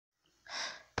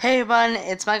Hey everyone,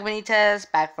 it's Mike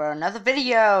Benitez back for another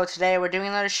video. Today we're doing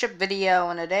another ship video,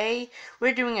 and today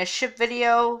we're doing a ship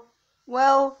video.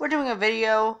 Well, we're doing a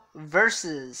video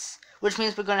versus, which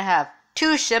means we're gonna have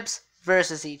two ships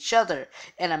versus each other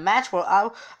in a match where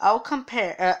I'll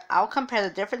compare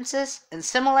the differences and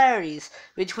similarities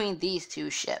between these two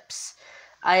ships.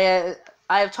 I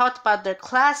have talked about their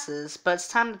classes, but it's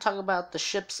time to talk about the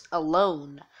ships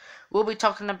alone. We'll be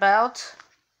talking about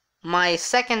my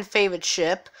second favorite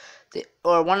ship,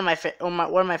 one of my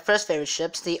first favorite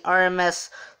ships, the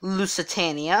RMS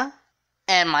Lusitania,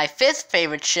 and my fifth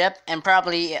favorite ship, and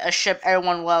probably a ship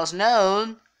everyone well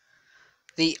knows,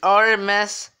 the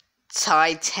RMS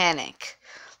Titanic.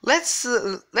 Let's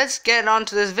get on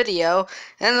to this video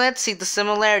and let's see the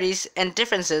similarities and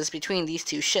differences between these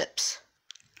two ships.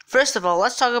 First of all,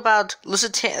 let's talk about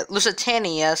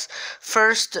Lusitania's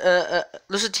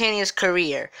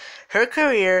career. Her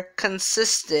career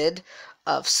consisted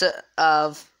of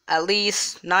at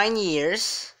least 9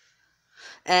 years,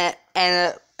 and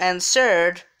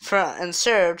served from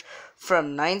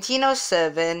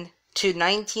 1907 to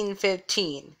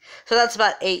 1915. So that's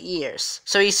about 8 years.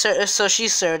 So she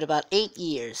served about 8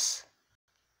 years.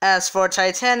 As for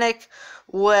Titanic,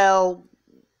 well,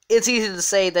 it's easy to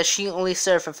say that she only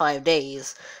served for 5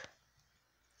 days.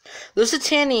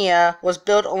 Lusitania was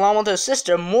built along with her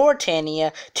sister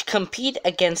Mauretania to compete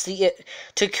against the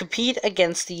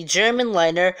German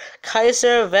liner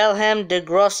Kaiser Wilhelm der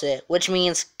Grosse, which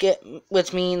means King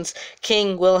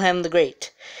Wilhelm the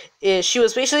Great. She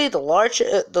was basically the largest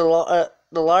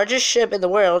ship in the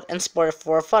world and sported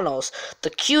 4 funnels. The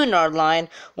Cunard line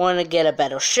wanted to get a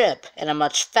better ship and a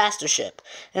much faster ship,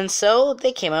 and so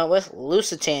they came out with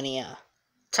Lusitania.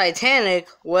 Titanic,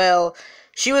 well,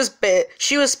 she was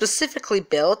specifically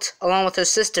built along with her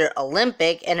sister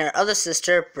Olympic and her other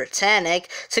sister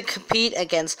Britannic to compete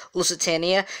against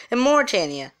Lusitania and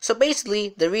Mauretania. So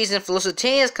basically, the reason for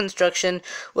Lusitania's construction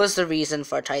was the reason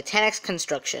for Titanic's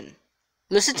construction.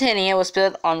 Lusitania was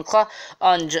built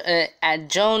at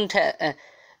John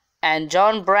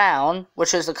Brown,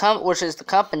 which is the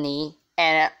company,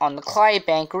 and on the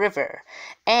Clydebank River,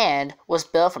 and was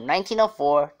built from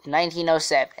 1904 to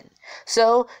 1907.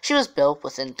 So she was built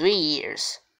within 3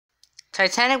 years.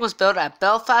 Titanic was built at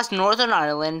Belfast, Northern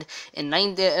Ireland, from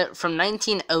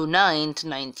 1909 to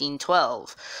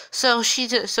 1912. So she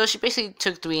basically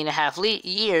took 3.5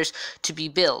 years to be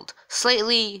built,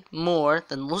 slightly more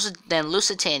than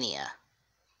Lusitania.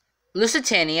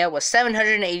 Lusitania was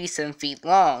 787 feet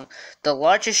long, the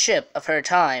largest ship of her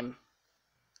time.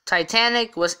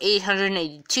 Titanic was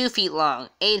 882 feet long,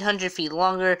 800 feet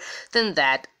longer than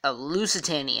that of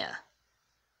Lusitania.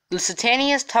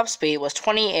 Lusitania's top speed was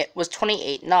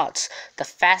 28 knots, the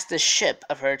fastest ship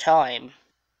of her time.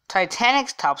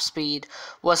 Titanic's top speed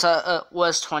was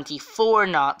 24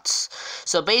 knots,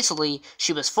 so basically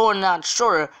she was 4 knots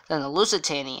shorter than the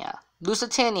Lusitania.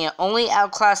 Lusitania only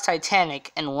outclassed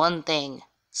Titanic in one thing: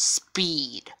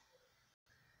 speed.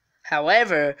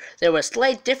 However, there were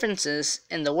slight differences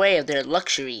in the way of their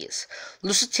luxuries.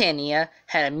 Lusitania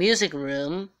had a music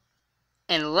room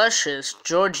and luscious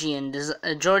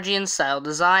Georgian-style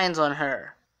designs on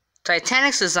her.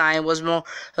 Titanic's design was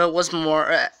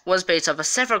based off of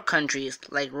several countries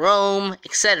like Rome,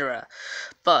 etc.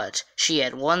 But she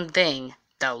had one thing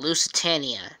that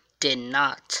Lusitania did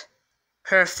not.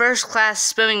 Her first-class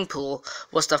swimming pool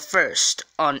was the first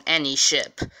on any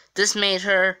ship. This made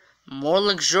her more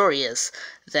luxurious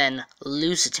than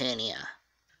Lusitania.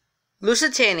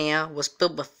 Lusitania was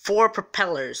built with 4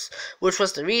 propellers, which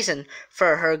was the reason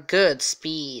for her good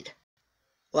speed,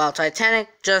 while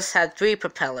Titanic just had 3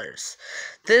 propellers.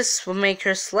 This will make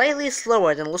her slightly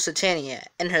slower than Lusitania,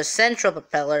 and her central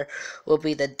propeller will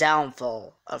be the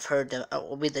downfall of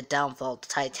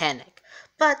Titanic.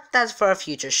 But that's for a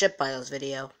future ship bios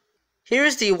video. Here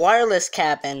is the wireless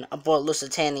cabin aboard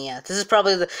Lusitania. This is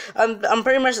probably I'm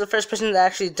pretty much the first person that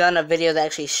actually done a video that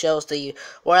actually shows the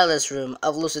wireless room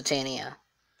of Lusitania.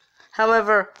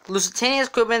 However, Lusitania's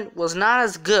equipment was not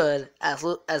as good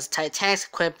as Titanic's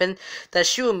equipment that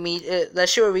she would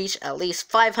reach at least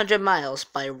 500 miles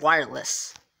by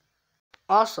wireless.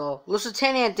 Also,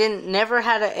 Lusitania never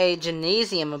had a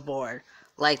gymnasium aboard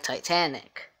like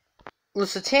Titanic.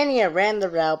 Lusitania ran the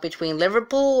route between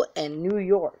Liverpool and New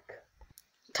York.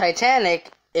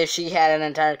 Titanic, if she had an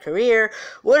entire career,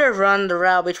 would have run the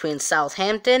route between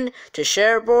Southampton to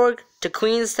Cherbourg to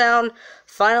Queenstown,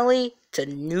 finally to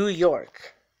New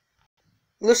York.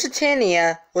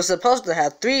 Lusitania was supposed to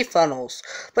have 3 funnels,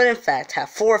 but in fact had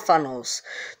 4 funnels.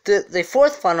 The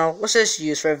 4th funnel was just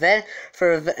used for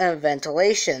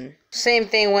ventilation. Same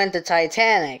thing went to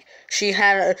Titanic. she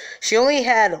only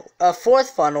had a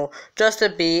fourth funnel just to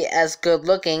be as good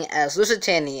looking as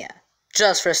Lusitania,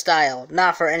 just for style,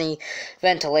 not for any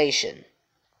ventilation.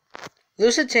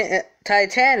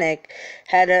 Titanic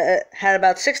had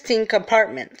about 16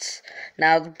 compartments.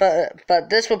 Now, but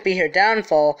this would be her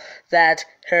downfall, that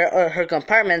her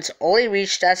compartments only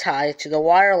reached as high to the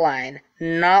waterline,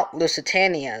 not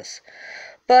Lusitania's.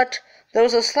 But there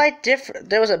was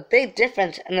a big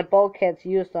difference in the bulkheads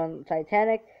used on the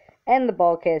Titanic and the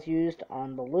bulkheads used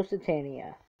on the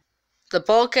Lusitania. The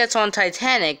bulkheads on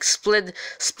Titanic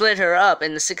split her up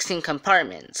into 16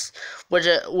 compartments,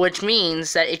 which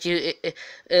means that if you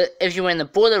were in the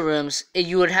boiler rooms,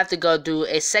 you would have to go through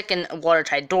a second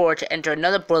watertight door to enter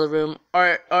another boiler room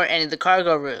or any of the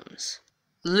cargo rooms.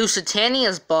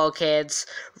 Lusitania's bulkheads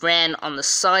ran on the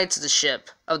sides of the ship,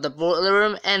 of the boiler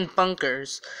room and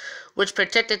bunkers, which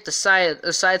protected the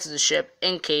sides of the ship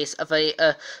in case of a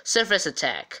surface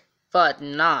attack, but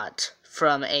not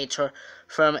from a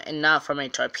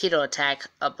torpedo attack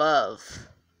below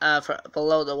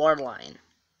the waterline.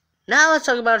 Now let's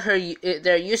talk about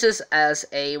their uses as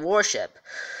a warship.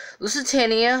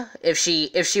 Lusitania, if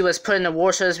she was put in the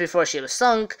war service before she was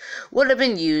sunk, would have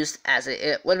been used as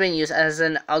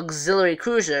an auxiliary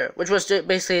cruiser, which was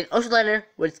basically an ocean liner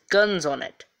with guns on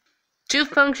it. Two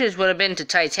functions would have been to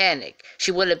Titanic.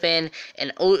 She would have been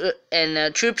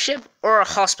a troop ship or a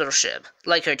hospital ship,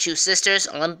 like her two sisters,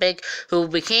 Olympic, who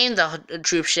became the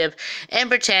troop ship, and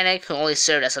Britannic, who only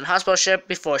served as a hospital ship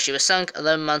before she was sunk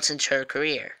 11 months into her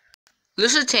career.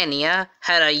 Lusitania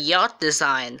had a yacht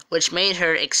design, which made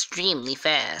her extremely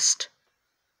fast.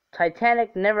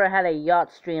 Titanic never had a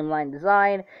yacht streamlined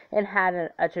design and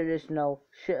had a traditional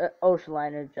ocean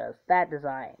liner, just that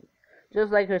design,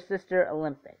 just like her sister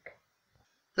Olympic.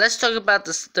 Let's talk about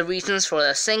the reasons for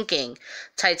the sinking.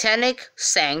 Titanic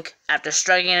sank after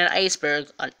striking an iceberg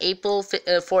on April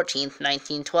 14,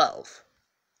 1912.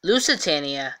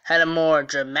 Lusitania had a more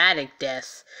dramatic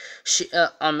death.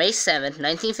 On May 7,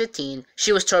 1915,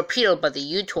 she was torpedoed by the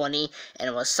U-20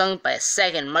 and was sunk by a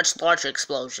second, much larger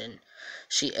explosion.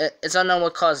 It's unknown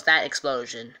what caused that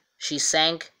explosion. She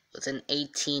sank within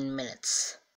 18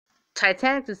 minutes.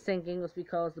 Titanic's sinking was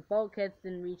because the bulkheads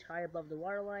didn't reach high above the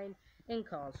waterline and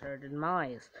caused her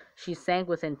demise. She sank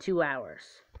within 2 hours.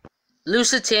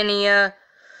 Lusitania,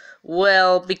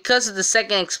 well, because of the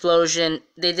second explosion,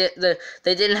 they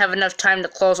didn't have enough time to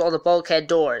close all the bulkhead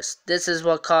doors. This is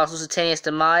what caused Lusitania's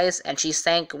demise, and she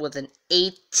sank within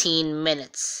 18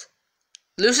 minutes.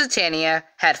 Lusitania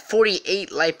had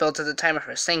 48 lifeboats at the time of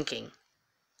her sinking.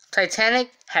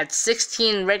 Titanic had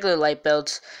 16 regular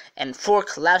lifeboats and 4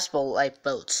 collapsible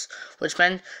lifeboats, which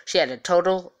meant she had a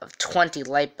total of 20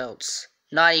 lifeboats.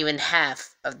 Not even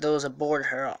half of those aboard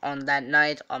her on that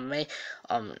night on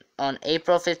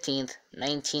April 15th,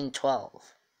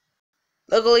 1912.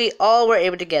 Luckily, all were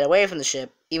able to get away from the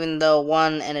ship, even though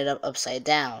one ended up upside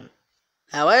down.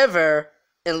 However,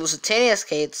 in Lusitania's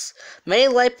case, many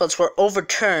lifeboats were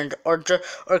overturned or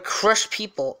crushed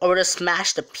people or were just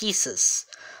smashed to pieces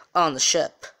on the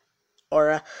ship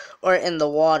or in the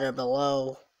water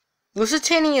below.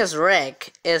 Lusitania's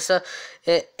wreck is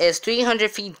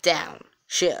 300 feet down.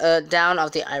 Down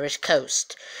off the Irish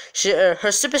coast.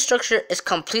 Her superstructure is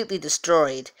completely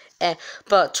destroyed,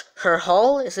 but her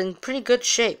hull is in pretty good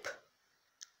shape.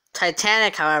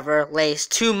 Titanic, however, lays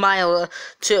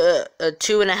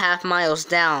 2.5 miles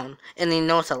down in the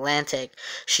North Atlantic.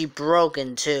 She broke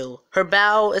in two. Her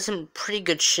bow is in pretty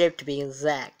good shape, to be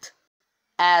exact.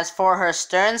 As for her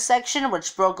stern section,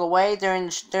 which broke away during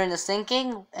the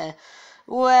sinking,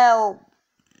 well,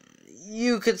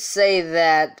 you could say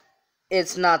that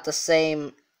it's not the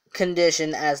same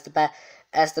condition as the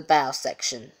bow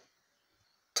section.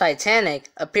 Titanic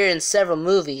appeared in several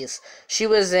movies. She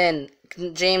was in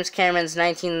James Cameron's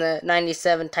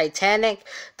 1997 Titanic,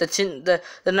 the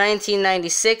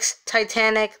 1996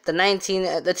 Titanic,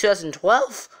 the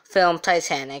 2012 film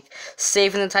Titanic,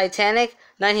 Saving the Titanic,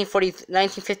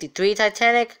 1953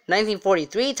 Titanic,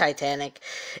 1943 Titanic,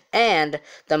 and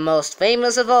the most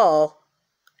famous of all,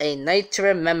 A Night to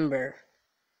Remember.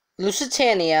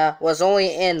 Lusitania was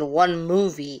only in one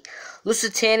movie.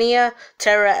 Lusitania,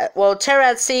 Terror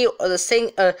at Sea, or the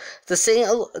Sinking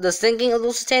of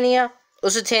Lusitania,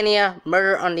 Lusitania,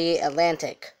 Murder on the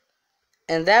Atlantic.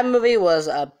 And that movie was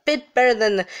a bit better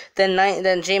than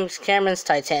James Cameron's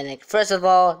Titanic. First of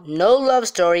all, no love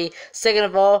story. Second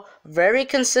of all, very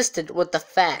consistent with the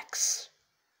facts.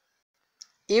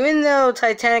 Even though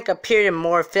Titanic appeared in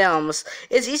more films,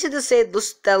 it's easy to say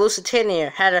that Lusitania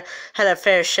had a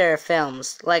fair share of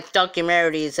films, like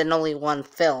documentaries and only one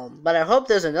film. But I hope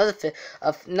there's another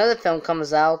film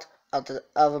comes out of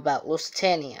about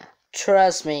Lusitania.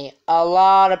 Trust me, a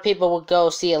lot of people would go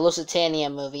see a Lusitania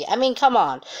movie. I mean, come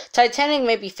on. Titanic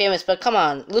may be famous, but come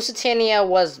on. Lusitania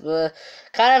was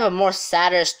kind of a more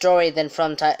sadder story than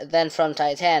from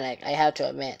Titanic, I have to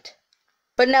admit.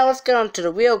 But now let's get on to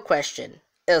the real question.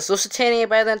 Is Lusitania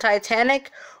better than Titanic,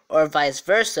 or vice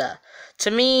versa?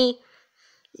 To me,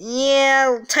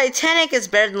 yeah, Titanic is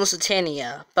better than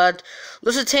Lusitania, but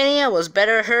Lusitania was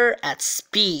better her at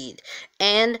speed,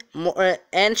 and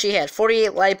she had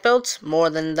 48 lifeboats, more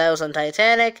than those on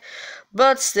Titanic,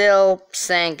 but still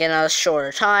sank in a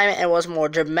shorter time and was more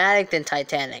dramatic than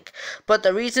Titanic. But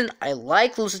the reason I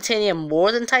like Lusitania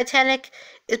more than Titanic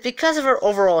is because of her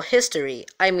overall history.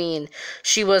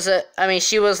 She was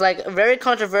like very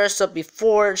controversial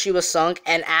before she was sunk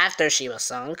and after she was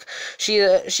sunk. She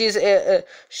was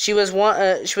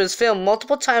filmed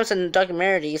multiple times in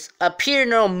documentaries, appeared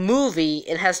in her own movie,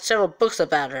 and has several books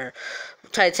about her.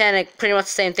 Titanic, pretty much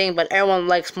the same thing, but everyone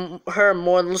likes her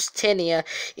more than Lusitania,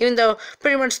 even though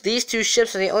pretty much these two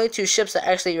ships are the only two ships I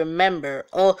actually remember.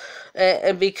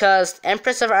 Because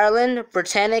Empress of Ireland,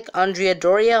 Britannic, Andrea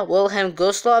Doria, Wilhelm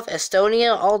Gustloff,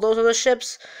 Estonia, all those other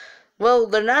ships, well,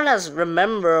 they're not as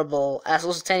memorable as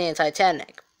Lusitania and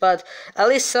Titanic, but at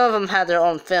least some of them had their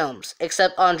own films,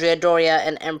 except Andrea Doria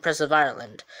and Empress of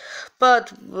Ireland.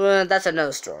 But that's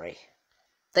another story.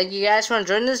 Thank you guys for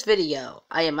enjoying this video.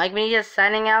 I am Mike Media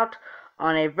signing out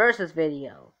on a versus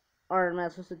video.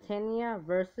 RMS Lusitania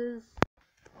versus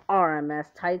RMS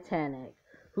Titanic.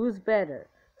 Who's better?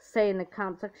 Say in the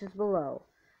comment sections below.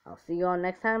 I'll see you all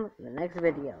next time in the next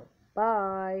video.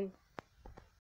 Bye!